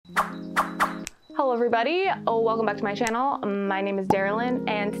Hello everybody, welcome back to my channel. My name is Darylyn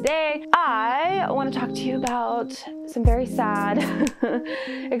and today I want to talk to you about some very sad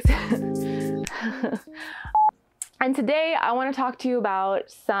and today I want to talk to you about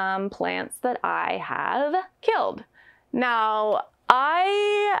some plants that I have killed. Now,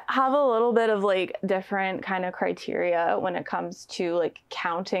 I have a little bit of like different kind of criteria when it comes to like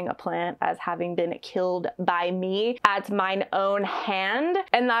counting a plant as having been killed by me at mine own hand.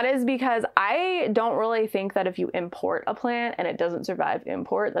 And that is because I don't really think that if you import a plant and it doesn't survive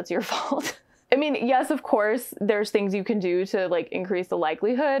import, that's your fault. I mean, yes, of course, there's things you can do to like increase the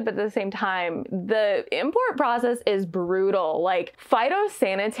likelihood, but at the same time, the import process is brutal. Like,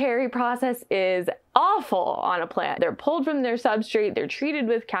 phytosanitary process is awful on a plant. They're pulled from their substrate, they're treated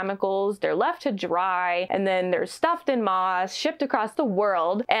with chemicals, they're left to dry, and then they're stuffed in moss, shipped across the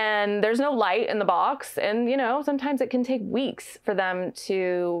world, and there's no light in the box. And you know, sometimes it can take weeks for them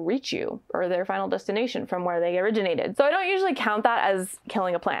to reach you or their final destination from where they originated. So I don't usually count that as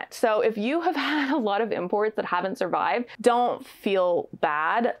killing a plant. So if you have had a lot of imports that haven't survived, don't feel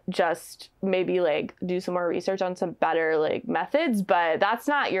bad. Just maybe like do some more research on some better like methods, but that's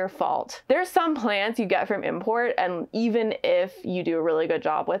not your fault. There's some plants you get from import, and even if you do a really good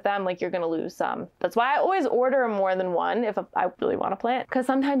job with them, like, you're gonna lose some. That's why I always order more than one if I really want a plant, because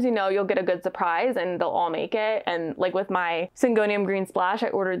sometimes, you know, you'll get a good surprise and they'll all make it. And like with my Syngonium green splash, I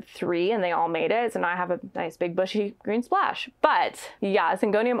ordered 3 and they all made it, so now I have a nice big bushy green splash. But yeah,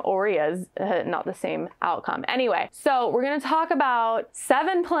 Syngonium aureus, not the same outcome. Anyway, so we're gonna talk about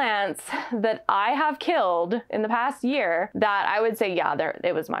 7 plants that I have killed in the past year that I would say, yeah,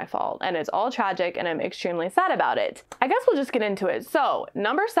 it was my fault, and it's all tragic and I'm extremely sad about it. I guess we'll just get into it. So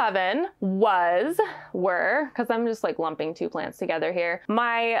number 7 were, because I'm just like lumping 2 plants together here,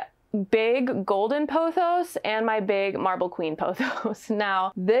 my big golden pothos and my big marble queen pothos.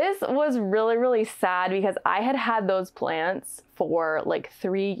 Now, this was really, really sad because I had had those plants for like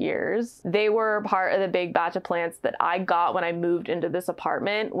 3 years. They were part of the big batch of plants that I got when I moved into this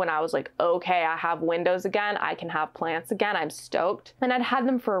apartment, when I was like, okay, I have windows again, I can have plants again, I'm stoked. And I'd had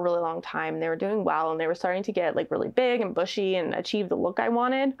them for a really long time. They were doing well and they were starting to get like really big and bushy and achieve the look I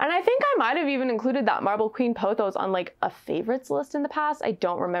wanted. And I think I might have even included that marble queen pothos on like a favorites list in the past. I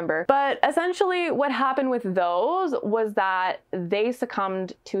don't remember. But essentially what happened with those was that they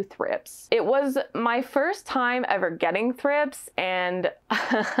succumbed to thrips. It was my first time ever getting thrips, and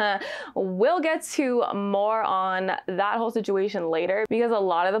we'll get to more on that whole situation later because a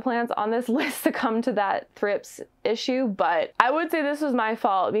lot of the plants on this list succumbed to that thrips issue. But I would say this was my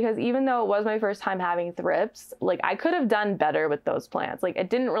fault because even though it was my first time having thrips, like, I could have done better with those plants. Like, it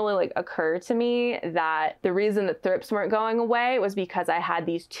didn't really like occur to me that the reason that thrips weren't going away was because I had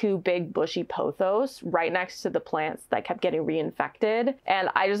these 2 big bushy pothos right next to the plants that kept getting reinfected, and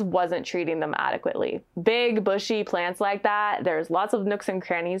I just wasn't treating them adequately. Big bushy plants like that, there's lots of nooks and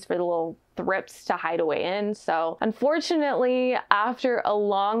crannies for the little thrips to hide away in. So unfortunately, after a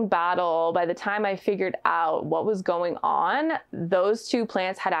long battle, by the time I figured out what was going on, those 2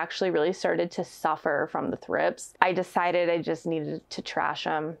 plants had actually really started to suffer from the thrips. I decided I just needed to trash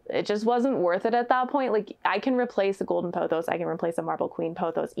them. It just wasn't worth it at that point. Like, I can replace a golden pothos, I can replace a marble queen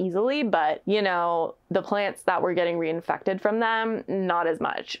pothos easily, but you know, the plants that were getting reinfected from them, not as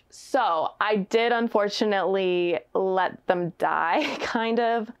much. So I did unfortunately let them die, kind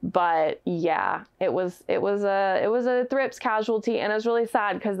of, but yeah, it was a thrips casualty, and it was really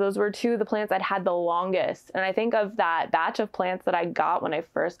sad because those were 2 of the plants I'd had the longest. And I think of that batch of plants that I got when I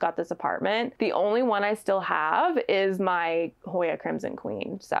first got this apartment, the only one I still have is my Hoya Crimson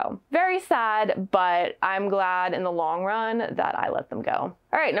Queen. So very sad, but I'm glad in the long run that I let them go.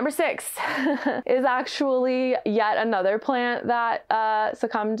 All right, number 6 is actually yet another plant that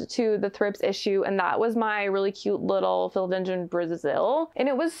succumbed to the thrips issue, and that was my really cute little philodendron Brazil. And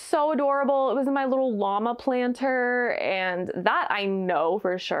it was so adorable. It was in my little llama planter, and that I know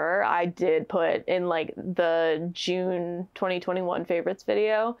for sure I did put in like the June 2021 favorites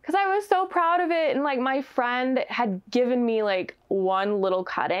video because I was so proud of it. And like, my friend had given me like one little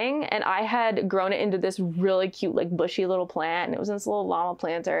cutting and I had grown it into this really cute like bushy little plant, and it was in this little llama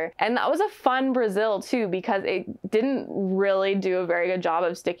planter. And that was a fun Brazil too because it didn't really do a very good job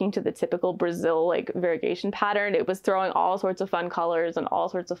of sticking to the typical Brazil like variegation pattern. It was throwing all sorts of fun colors and all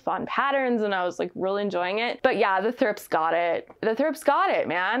sorts of fun patterns, and I was like really enjoying it. But yeah, the thrips got it. The thrips got it,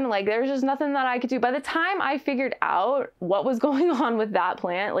 man. Like, there's just nothing that I could do. By the time I figured out what was going on with that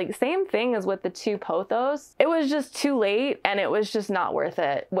plant, like, same thing as with the 2 pothos, it was just too late, and it was was just not worth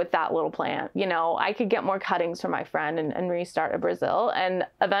it with that little plant. You know, I could get more cuttings from my friend and restart a Brazil. And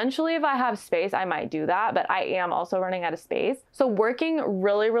eventually, if I have space, I might do that. But I am also running out of space. So working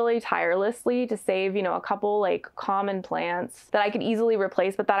really, really tirelessly to save, you know, a couple like common plants that I could easily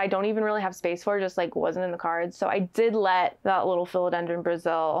replace, but that I don't even really have space for, just like wasn't in the cards. So I did let that little philodendron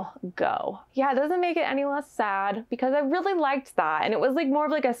Brazil go. Yeah, it doesn't make it any less sad because I really liked that. And it was like more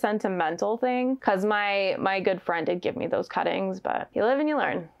of like a sentimental thing because my good friend did give me those cuttings, but you live and you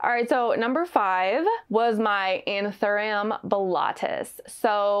learn. All right, so number 5 was my Anthurium bellatus.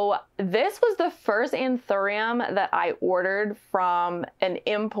 So this was the first Anthurium that I ordered from an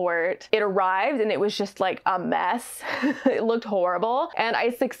import. It arrived and it was just like a mess. It looked horrible. And I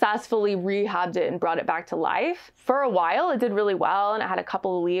successfully rehabbed it and brought it back to life. For a while, it did really well and it had a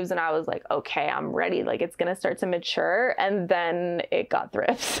couple of leaves and I was like, okay, I'm ready. Like it's gonna start to mature. And then it got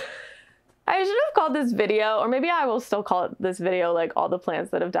thrips. I should have called this video, or maybe I will still call it this video, like all the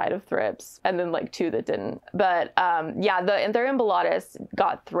plants that have died of thrips, and then like 2 that didn't. But yeah, the Anthurium bellatus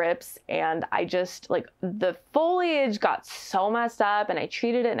got thrips, and I just like the foliage got so messed up, and I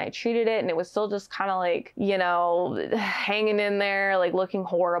treated it, and it was still just kind of like, you know, hanging in there, like looking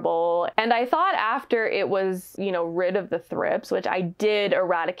horrible. And I thought after it was, you know, rid of the thrips, which I did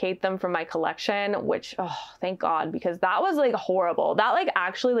eradicate them from my collection, which, oh, thank God, because that was like horrible. That like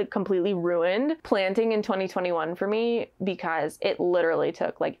actually like completely ruined planting in 2021 for me because it literally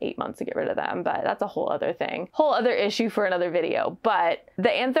took like 8 months to get rid of them, but that's a whole other thing, whole other issue for another video. But the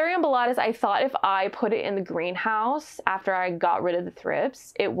Anthurium bellatus, I thought if I put it in the greenhouse after I got rid of the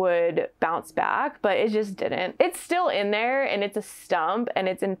thrips, it would bounce back, but it just didn't. It's still in there and it's a stump and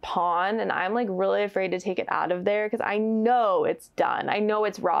it's in pond, and I'm like really afraid to take it out of there because I know it's done. I know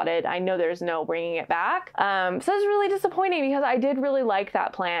it's rotted. I know there's no bringing it back. So it's really disappointing because I did really like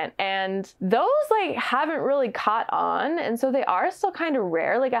that plant, and those like haven't really caught on, and so they are still kind of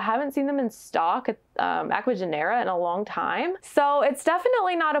rare. Like I haven't seen them in stock at Aquagenera in a long time. So it's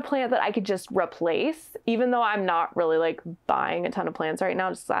definitely not a plant that I could just replace, even though I'm not really like buying a ton of plants right now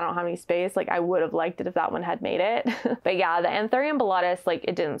just because I don't have any space. Like I would have liked it if that one had made it. But yeah, the Anthurium bellatus, like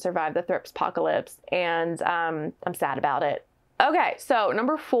it didn't survive the thrips apocalypse, and I'm sad about it. Okay, so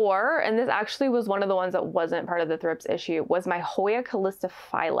number 4, and this actually was one of the ones that wasn't part of the thrips issue, was my Hoya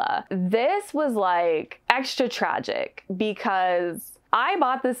calistophylla. This was like extra tragic because I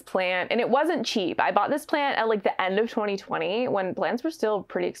bought this plant and it wasn't cheap. I bought this plant at like the end of 2020 when plants were still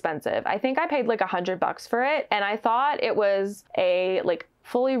pretty expensive. I think I paid like $100 for it, and I thought it was a like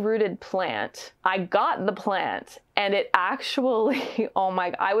fully rooted plant. I got the plant and it actually, oh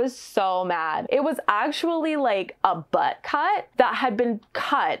my, I was so mad. It was actually like a butt cut that had been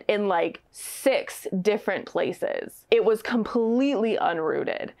cut in like 6 different places. It was completely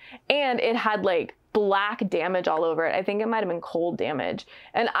unrooted and it had like black damage all over it. I think it might have been cold damage.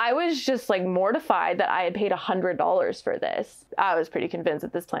 And I was just like mortified that I had paid $100 for this. I was pretty convinced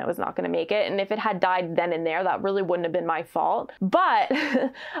that this plant was not going to make it. And if it had died then and there, that really wouldn't have been my fault. But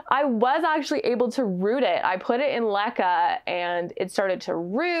I was actually able to root it. I put it in leca and it started to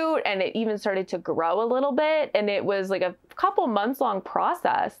root and it even started to grow a little bit. And it was like a couple months long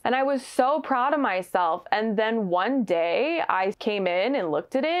process. And I was so proud of myself. And then one day I came in and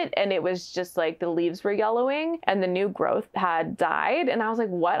looked at it and it was just like the leaves were yellowing and the new growth had died. And I was like,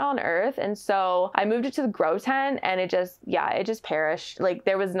 what on earth? And so I moved it to the grow tent and it just perished. Like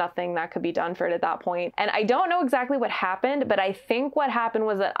there was nothing that could be done for it at that point. And I don't know exactly what happened, but I think what happened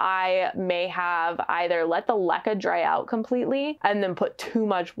was that I may have either let the leca dry out completely and then put too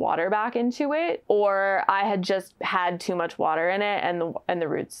much water back into it, or I had just had too much water in it and the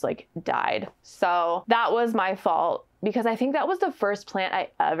roots like died. So that was my fault, because I think that was the first plant I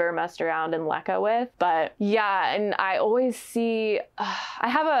ever messed around in leca with. But yeah, and I always see, I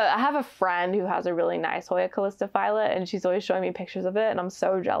have a friend who has a really nice Hoya calistophylla and she's always showing me pictures of it and I'm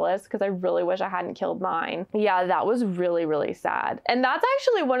so jealous because I really wish I hadn't killed mine. Yeah, that was really, really sad. And that's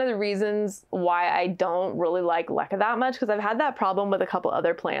actually one of the reasons why I don't really like leca that much, because I've had that problem with a couple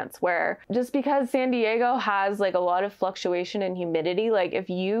other plants where just because San Diego has like a lot of fluctuation in humidity, like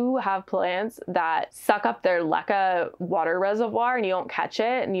if you have plants that suck up their leca water reservoir and you don't catch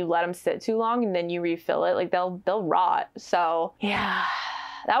it and you let them sit too long and then you refill it, like they'll rot. So yeah,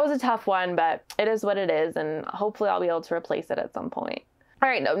 that was a tough one, but it is what it is, and hopefully I'll be able to replace it at some point. All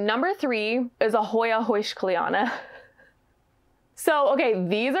right, now number 3 is a Hoya heuschkeliana. So, okay,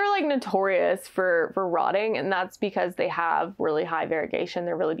 these are like notorious for rotting, and that's because they have really high variegation.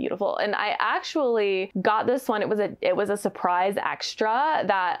 They're really beautiful. And I actually got this one. It was a surprise extra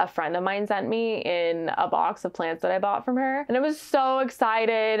that a friend of mine sent me in a box of plants that I bought from her. And I was so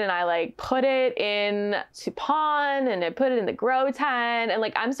excited, and I like put it in to pond, and I put it in the grow tent. And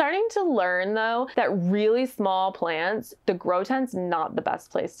like, I'm starting to learn though that really small plants, the grow tent's not the best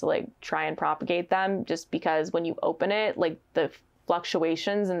place to like try and propagate them, just because when you open it, like the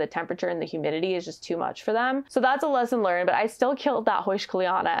fluctuations in the temperature and the humidity is just too much for them. So that's a lesson learned, but I still killed that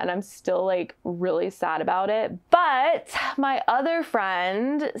Heuschkeliana, and I'm still like really sad about it. But my other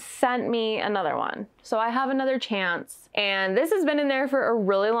friend sent me another one. So I have another chance, and this has been in there for a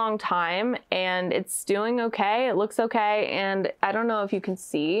really long time, and it's doing okay. It looks okay. And I don't know if you can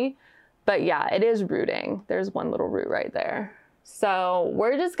see, but yeah, it is rooting. There's one little root right there. So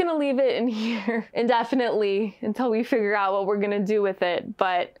we're just gonna leave it in here indefinitely until we figure out what we're gonna do with it.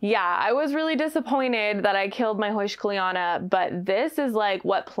 But yeah, I was really disappointed that I killed my Heuschkeliana, but this is like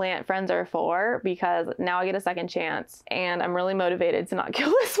what plant friends are for, because now I get a second chance, and I'm really motivated to not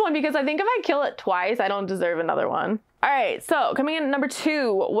kill this one, because I think if I kill it twice, I don't deserve another one. All right, so coming in at number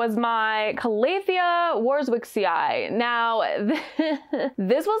 2 was my Calathea Warwickii. Now,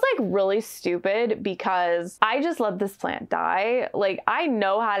 this was like really stupid because I just let this plant die. Like, I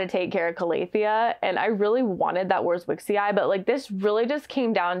know how to take care of Calathea, and I really wanted that Warwickii, but like this really just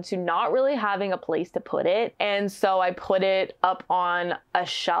came down to not really having a place to put it. And so I put it up on a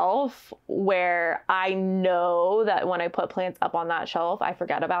shelf where I know that when I put plants up on that shelf, I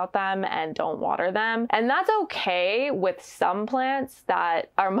forget about them and don't water them. And that's okay with some plants that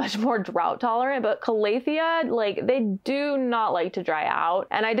are much more drought tolerant, but Calathea, like, they do not like to dry out.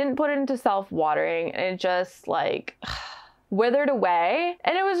 And I didn't put it into self-watering, and it just like withered away,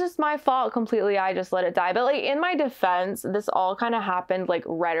 and it was just my fault completely. I just let it die. But like, in my defense, this all kind of happened like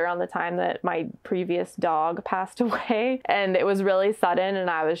right around the time that my previous dog passed away, and it was really sudden, and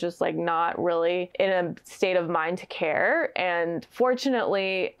I was just like not really in a state of mind to care. And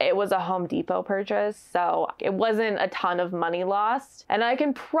fortunately, it was a Home Depot purchase, so it wasn't a ton of money lost, and I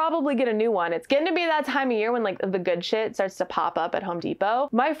can probably get a new one. It's getting to be that time of year when like the good shit starts to pop up at Home Depot.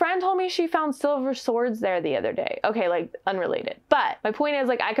 My friend told me she found silver swords there the other day. Okay, like unrelated. But my point is,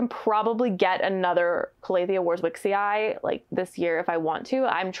 like, I can probably get another Calathea Warwickii like this year if I want to.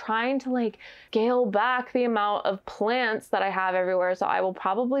 I'm trying to like scale back the amount of plants that I have everywhere, so I will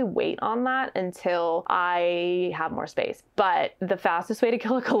probably wait on that until I have more space. But the fastest way to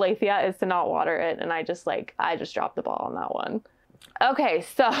kill a Calathea is to not water it, and I just dropped the ball on that one. Okay,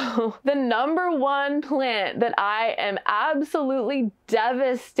 so the number 1 plant that I am absolutely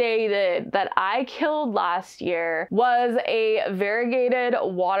devastated that I killed last year was a variegated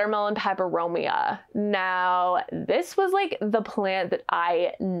watermelon peperomia. Now, this was like the plant that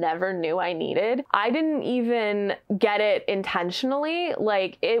I never knew I needed. I didn't even get it intentionally.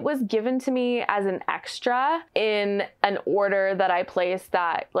 Like, it was given to me as an extra in an order that I placed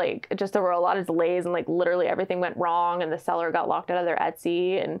that like just there were a lot of delays, and like literally everything went wrong, and the seller got locked out of their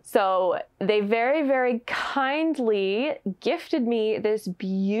Etsy. And so they very, very kindly gifted me this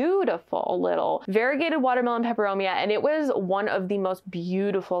beautiful little variegated watermelon peperomia, and it was one of the most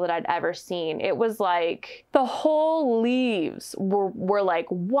beautiful that I'd ever seen. It was like the whole leaves were like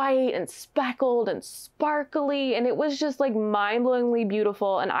white and speckled and sparkly, and it was just like mind-blowingly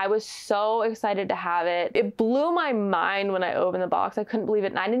beautiful, and I was so excited to have it. It blew my mind when I opened the box. I couldn't believe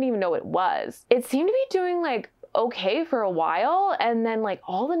it, and I didn't even know it was. It seemed to be doing like okay for a while, and then like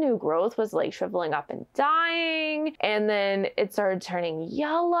all the new growth was like shriveling up and dying, and then it started turning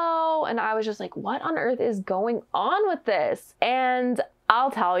yellow, and I was just like, what on earth is going on with this? And I'll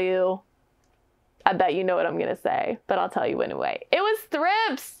tell you, I bet you know what I'm gonna say, but I'll tell you anyway. It was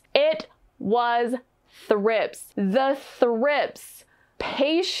THRIPS. It was THRIPS. The THRIPS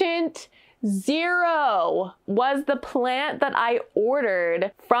Patient Zero was the plant that I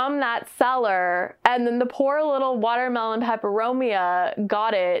ordered from that seller, and then the poor little watermelon peperomia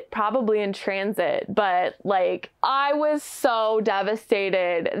got it probably in transit. But like, I was so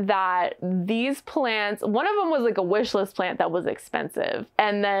devastated that these plants, one of them was like a wish list plant that was expensive,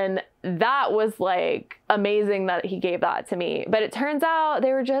 and then that was like amazing that he gave that to me. But it turns out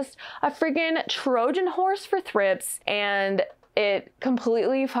they were just a freaking Trojan horse for THRIPS, and it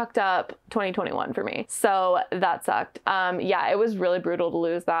completely fucked up 2021 for me. So that sucked. Yeah, it was really brutal to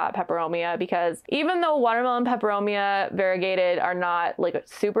lose that peperomia, because even though watermelon peperomia variegated are not like a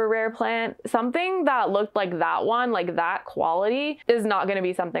super rare plant, something that looked like that one, like that quality, is not going to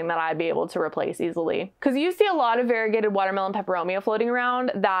be something that I'd be able to replace easily. Because you see a lot of variegated watermelon peperomia floating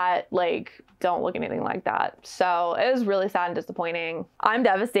around that like don't look anything like that. So it was really sad and disappointing. I'm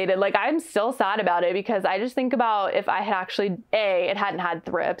devastated. Like, I'm still sad about it because I just think about if I had actually, A, it hadn't had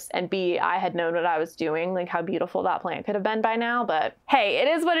thrips, and B, I had known what I was doing, like how beautiful that plant could have been by now. But hey, it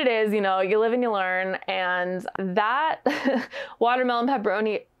is what it is, you know, you live and you learn. And that watermelon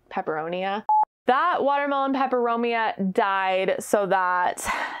peperonia, that watermelon peperomia died so that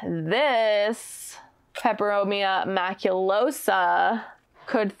this peperomia maculosa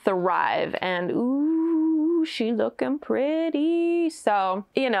could thrive. And ooh, she looking pretty. So,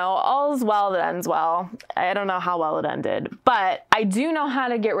 you know, all's well that ends well. I don't know how well it ended, but I do know how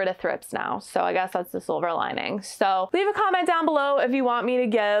to get rid of thrips now. So I guess that's the silver lining. So leave a comment down below if you want me to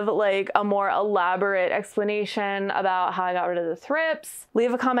give like a more elaborate explanation about how I got rid of the thrips.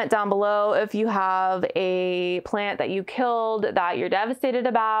 Leave a comment down below if you have a plant that you killed that you're devastated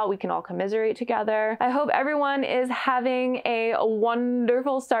about. We can all commiserate together. I hope everyone is having a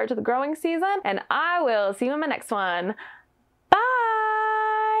wonderful start to the growing season, and I will see you in my next one.